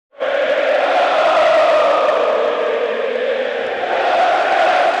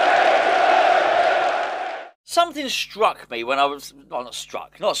something struck me when I was, well, not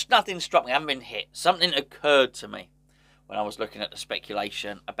struck, nothing struck me, I haven't been hit. Something occurred to me when I was looking at the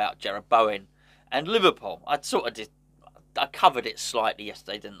speculation about Jared Bowen and Liverpool. I covered it slightly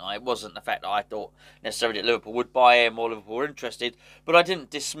yesterday, didn't I? It wasn't the fact that I thought necessarily that Liverpool would buy him or Liverpool were interested, but I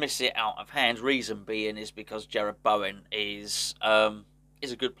didn't dismiss it out of hand. Reason being is because Jared Bowen is a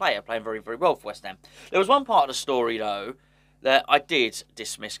good player, playing very, very well for West Ham. There was one part of the story, though, that I did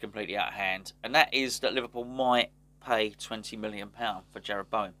dismiss completely out of hand, and that is that Liverpool might pay £20 million for Jared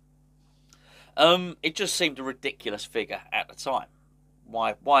Bowen. It just seemed a ridiculous figure at the time.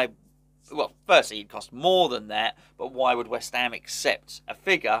 Why? Well, firstly, it cost more than that, but why would West Ham accept a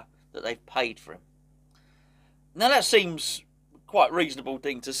figure that they've paid for him? Now, that seems quite a reasonable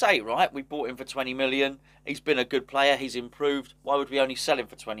thing to say, right? We bought him for 20 million. He's been a good player. He's improved. Why would we only sell him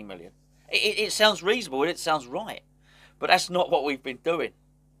for 20 million? It sounds reasonable and it sounds right. But that's not what we've been doing.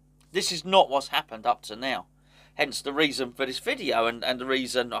 This is not what's happened up to now. Hence the reason for this video and the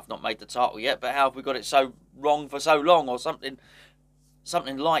reason, I've not made the title yet, but how have we got it so wrong for so long or something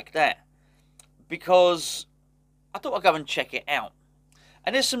like that. Because I thought I'd go and check it out.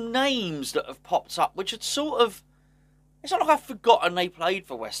 And there's some names that have popped up which had sort of, it's not like I've forgotten they played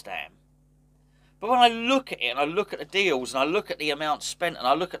for West Ham. But when I look at it and I look at the deals and I look at the amount spent and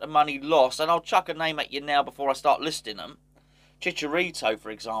I look at the money lost, and I'll chuck a name at you now before I start listing them. Chicharito,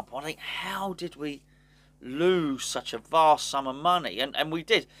 for example. I think, how did we lose such a vast sum of money? And we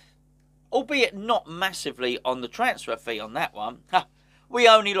did. Albeit not massively on the transfer fee on that one. We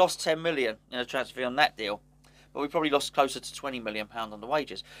only lost 10 million in a transfer fee on that deal. But we probably lost closer to £20 million on the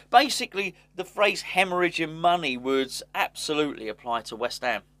wages. Basically, the phrase hemorrhaging money would absolutely apply to West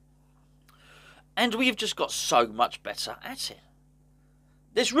Ham. And we've just got so much better at it.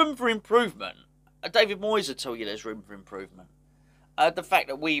 There's room for improvement. David Moyes will tell you there's room for improvement. The fact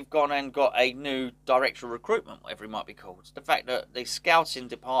that we've gone and got a new director of recruitment, whatever it might be called. The fact that the scouting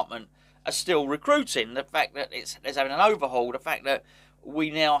department are still recruiting. The fact that there's having an overhaul. The fact that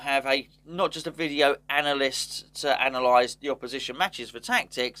we now have not just a video analyst to analyse the opposition matches for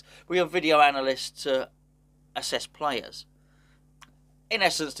tactics. We have video analysts to assess players. In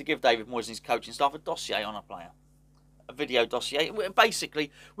essence, to give David Moyes and his coaching staff a dossier on a player. A video dossier.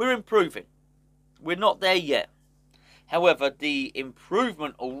 Basically, we're improving. We're not there yet. However, the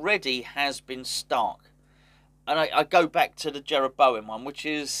improvement already has been stark. And I go back to the Jared Bowen one, which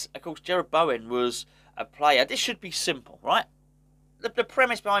is, of course, Jared Bowen was a player. This should be simple, right? The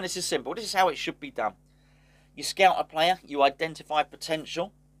premise behind this is simple. This is how it should be done. You scout a player, you identify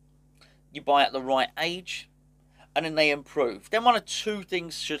potential, you buy at the right age, and then they improve. Then one of two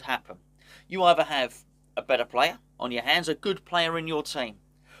things should happen. You either have a better player on your hands, a good player in your team,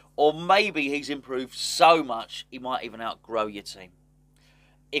 or maybe he's improved so much he might even outgrow your team.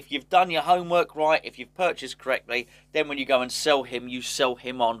 If you've done your homework right, if you've purchased correctly, then when you go and sell him, you sell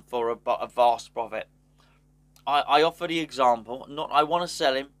him on for a vast profit. I offer the example, I want to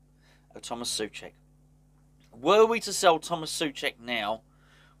sell him, of Thomas Soucek. Were we to sell Thomas Soucek now,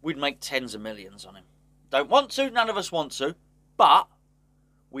 we'd make tens of millions on him. Don't want to, none of us want to, but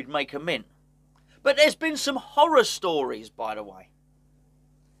we'd make a mint. But there's been some horror stories, by the way.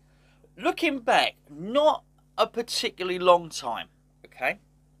 Looking back, not a particularly long time, okay?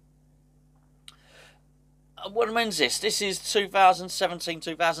 When's this? This is 2017,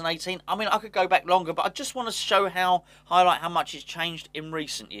 2018. I mean, I could go back longer, but I just want to highlight how much it's changed in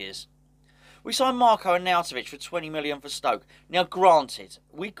recent years. We signed Marko Arnautovic for 20 million for Stoke. Now, granted,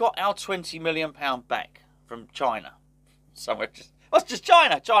 we got our £20 million back from China. What's just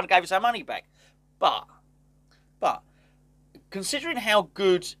China? China gave us our money back. But, considering how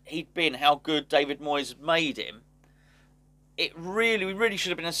good he'd been, how good David Moyes made him, we really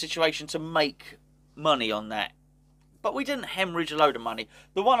should have been in a situation to make money on that. But we didn't hemorrhage a load of money.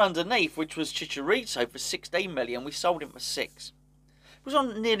 The one underneath, which was Chicharito for 16 million, we sold him for 6. It was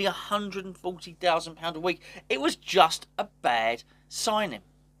on nearly £140,000 a week. It was just a bad signing.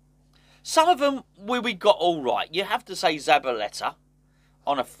 Some of them we got all right. You have to say Zabaleta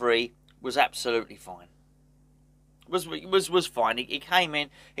on a free was absolutely fine. Was fine. He came in,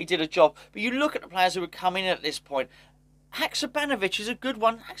 he did a job. But you look at the players who were coming in at this point. Haksabanovic is a good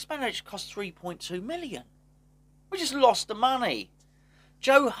one. Haksabanovic cost 3.2 million. We just lost the money.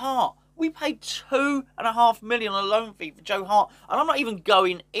 Joe Hart. We paid £2.5 million on a loan fee for Joe Hart. And I'm not even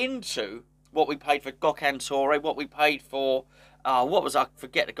going into what we paid for Gökhan Toure, what we paid for, I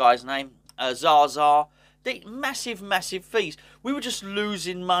forget the guy's name, Zaza. The massive fees. We were just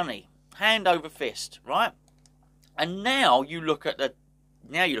losing money, hand over fist, right? And now you look at the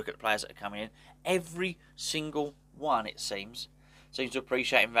players that are coming in. Every single one, it seems, seems to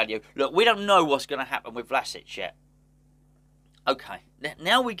appreciate in value. Look, we don't know what's going to happen with Vlasic yet. Okay,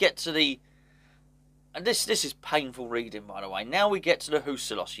 now we get to the... And this is painful reading, by the way. Now we get to the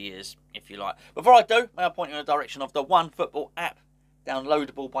Husilos years, if you like. Before I do, may I point you in the direction of the OneFootball app,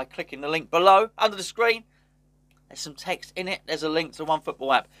 downloadable by clicking the link below, under the screen. There's some text in it. There's a link to the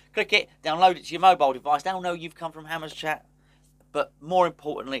OneFootball app. Click it, download it to your mobile device. They'll know you've come from Hammers Chat. But more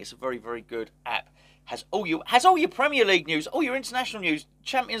importantly, it's a very, very good app. Has all your Premier League news, all your international news,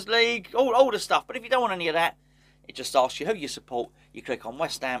 Champions League, all the stuff. But if you don't want any of that, it just asks you who you support. You click on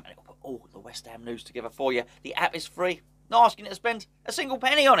West Ham and it'll put all the West Ham news together for you. The app is free. Not asking you to spend a single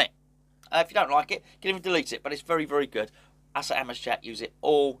penny on it. If you don't like it, you can even delete it. But it's very, very good. Us at Hammers Chat use it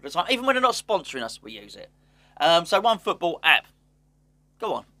all the time. Even when they're not sponsoring us, we use it. So OneFootball app.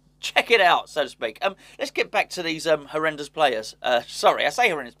 Go on. Check it out, so to speak. Let's get back to these horrendous players. Sorry, I say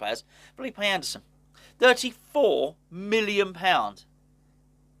horrendous players. Felipe Anderson. £34 million.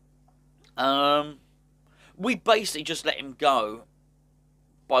 We basically just let him go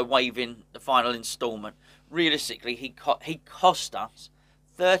by waiving the final instalment. Realistically, he cost us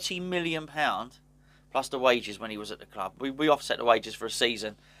 £30 million plus the wages when he was at the club. We offset the wages for a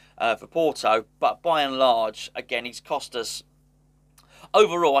season for Porto, but by and large, again, he's cost us...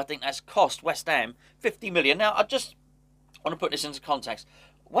 Overall, I think that's cost West Ham £50 million. Now, I just want to put this into context.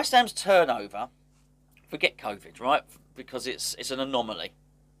 West Ham's turnover, forget COVID, right? Because it's an anomaly.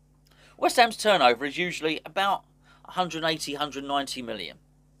 West Ham's turnover is usually about 180, 190 million.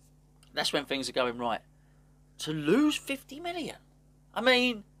 That's when things are going right. To lose 50 million, I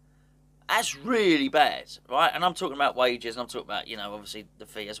mean, that's really bad, right? And I'm talking about wages, and I'm talking about, obviously the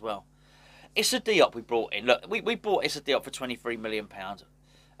fee as well. Issa Diop we brought in. Look, we bought Issa Diop for £23 million.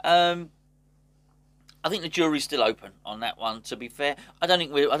 I think the jury's still open on that one, to be fair. I don't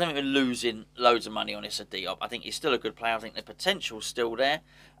think we're losing loads of money on Issa Diop. I think he's still a good player. I think the potential's still there.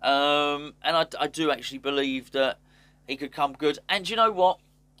 And I do actually believe that he could come good. And do you know what?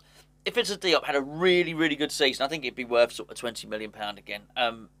 If Issa Diop had a really, really good season, I think it'd be worth sort of £20 million again.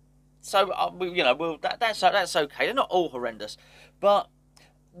 That's okay. They're not all horrendous. But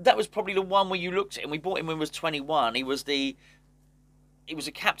that was probably the one where you looked at him. We bought him when he was 21. He was a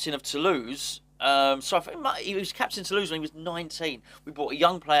captain of Toulouse. He was captain of Toulouse when he was 19. We bought a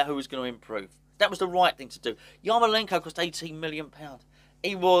young player who was going to improve. That was the right thing to do. Yarmolenko cost £18 million.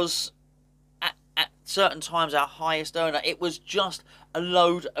 He was, at certain times, our highest earner. It was just a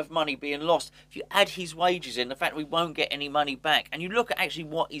load of money being lost. If you add his wages in, the fact that we won't get any money back, and you look at actually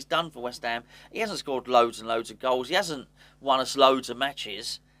what he's done for West Ham, he hasn't scored loads and loads of goals. He hasn't won us loads of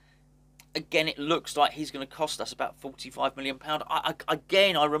matches. Again, it looks like he's going to cost us about £45 million.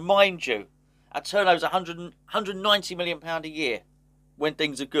 I remind you, our turnover's £190 million a year when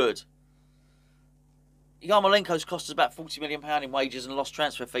things are good. Yarmolenko's cost us about £40 million in wages and lost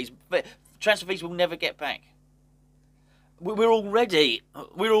transfer fees. But transfer fees we'll never get back. We're already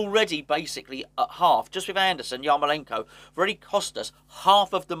basically at half. Just with Anderson, Yarmolenko, have already cost us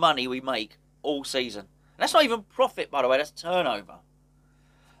half of the money we make all season. And that's not even profit, by the way. That's turnover.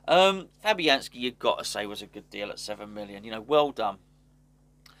 Fabianski, you've got to say, was a good deal at £7 million. Well done.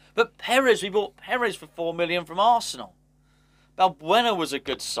 But Perez, we bought Perez for £4 million from Arsenal. Balbuena was a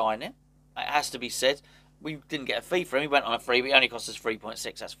good signing. It has to be said. We didn't get a fee for him. He went on a free, but he only cost us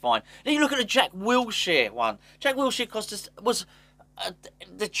 3.6. That's fine. Then you look at the Jack Wilshere one. Jack Wilshere cost us,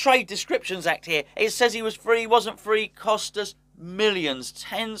 the Trade Descriptions Act here. It says he was free, wasn't free, cost us millions,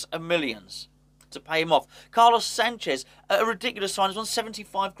 tens of millions to pay him off. Carlos Sanchez, a ridiculous sign, was on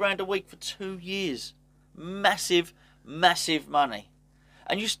 75 grand a week for 2 years. Massive, massive money.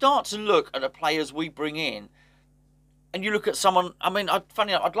 And you start to look at the players we bring in, and you look at someone. I mean,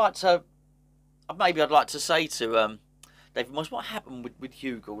 funny enough, I'd like to say to David Moyes, what happened with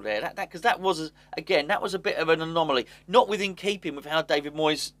Hugo there? Because that was a bit of an anomaly, not within keeping with how David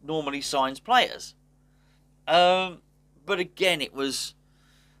Moyes normally signs players. But again, it was,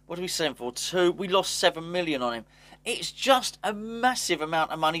 what are we selling for? 2. We lost £7 million on him. It's just a massive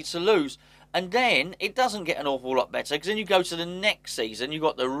amount of money to lose. And then it doesn't get an awful lot better, because then you go to the next season, you've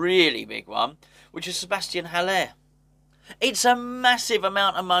got the really big one, which is Sebastian Haller. It's a massive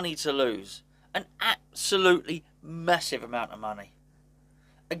amount of money to lose. An absolutely massive amount of money.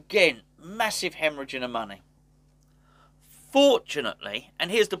 Again, massive hemorrhaging of money. Fortunately,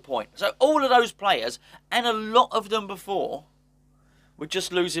 and here's the point, so all of those players, and a lot of them before, were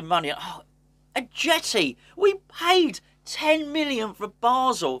just losing money. Oh, a Jetty! We paid £10 million for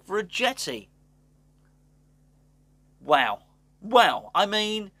Basel for a Jetty. Wow. I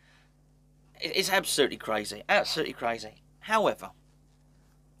mean, it's absolutely crazy. Absolutely crazy. However,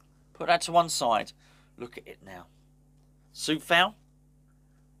 put that to one side. Look at it now. Soufal,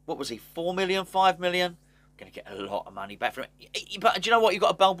 what was he, 4 million, 5 million? Going to get a lot of money back from it. But do you know what? You've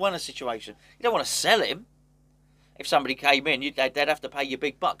got a Balbuena situation. You don't want to sell him. If somebody came in, they'd have to pay you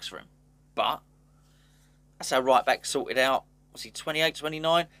big bucks for him. But that's how right back sorted out. Was he 28,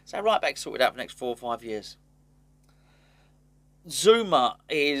 29? That's how right back sorted out for the next 4 or 5 years. Zuma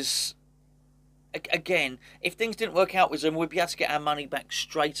is, again, if things didn't work out with Zuma, we'd be able to get our money back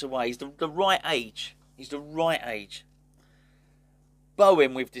straight away. He's the right age. He's the right age.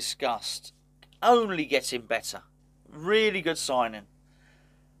 Bowen, we've discussed. Only getting better. Really good signing.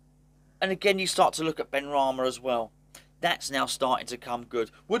 And again, you start to look at Benrahma as well. That's now starting to come good.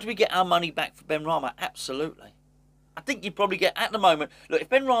 Would we get our money back for Benrahma? Absolutely. I think you'd probably get, at the moment, look, if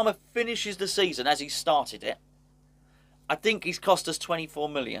Benrahma finishes the season as he started it, I think he's cost us 24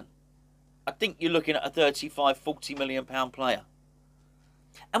 million. I think you're looking at a 35, 40 million pound player.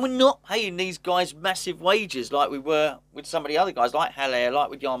 And we're not paying these guys massive wages like we were with some of the other guys, like Haller, like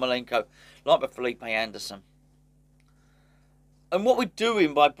with Yarmolenko, like with Felipe Anderson. And what we're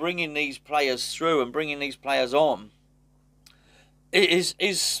doing by bringing these players through and bringing these players on is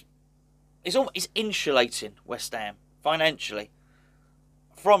insulating West Ham financially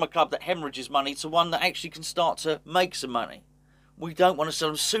from a club that hemorrhages money to one that actually can start to make some money. We don't want to sell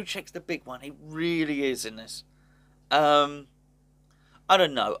them. Soucek's the big one. He really is in this. I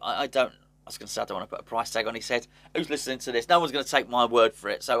don't know. I was going to say I don't want to put a price tag on his head. Who's listening to this? No one's going to take my word for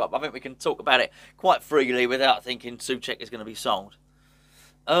it. So I think we can talk about it quite freely without thinking Soucek is going to be sold.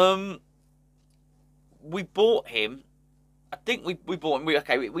 We bought him. I think we bought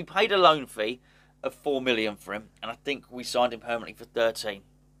him. We paid a loan fee of 4 million for him, and I think we signed him permanently for 13.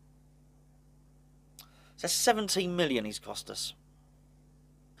 So that's 17 million he's cost us.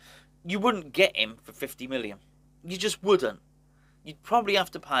 You wouldn't get him for 50 million. You just wouldn't. You'd probably have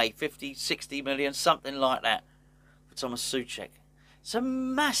to pay 50, 60 million, something like that, for Thomas Soucek. It's a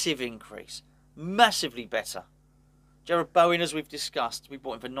massive increase. Massively better. Jarrod Bowen, as we've discussed, we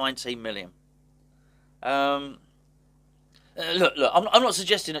bought him for 19 million. Look, I'm not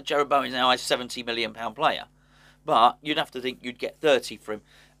suggesting that Jarrod Bowen is now a 70 million pound player, but you'd have to think you'd get 30 for him.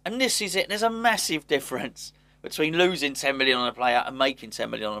 And this is it. There's a massive difference between losing 10 million on a player and making 10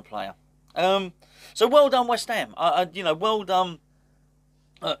 million on a player. So well done, West Ham. Well done.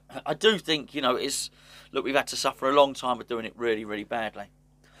 I do think, look, we've had to suffer a long time of doing it really, really badly.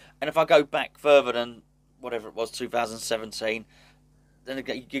 And if I go back further than whatever it was, 2017, then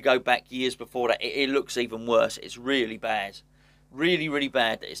you go back years before that, it looks even worse. It's really bad. Really, really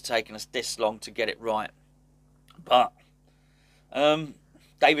bad that it's taken us this long to get it right. But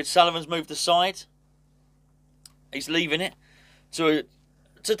David Sullivan's moved aside. He's leaving it to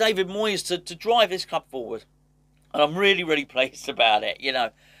David Moyes to drive this club forward. And I'm really, really pleased about it,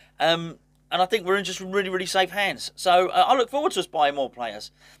 And I think we're in just really, really safe hands. So I look forward to us buying more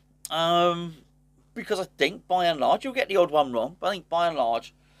players. Because I think, by and large, you'll get the odd one wrong, but I think, by and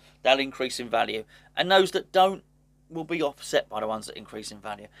large, they'll increase in value. And those that don't will be offset by the ones that increase in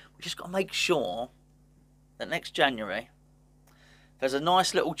value. We've just got to make sure that next January, there's a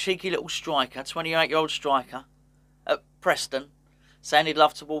nice little, cheeky little striker, 28-year-old striker, at Preston, saying he'd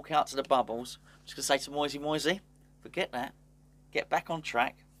love to walk out to the bubbles. I'm just going to say to Moisey, forget that. Get back on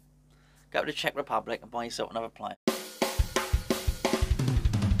track. Go to the Czech Republic and buy yourself another player.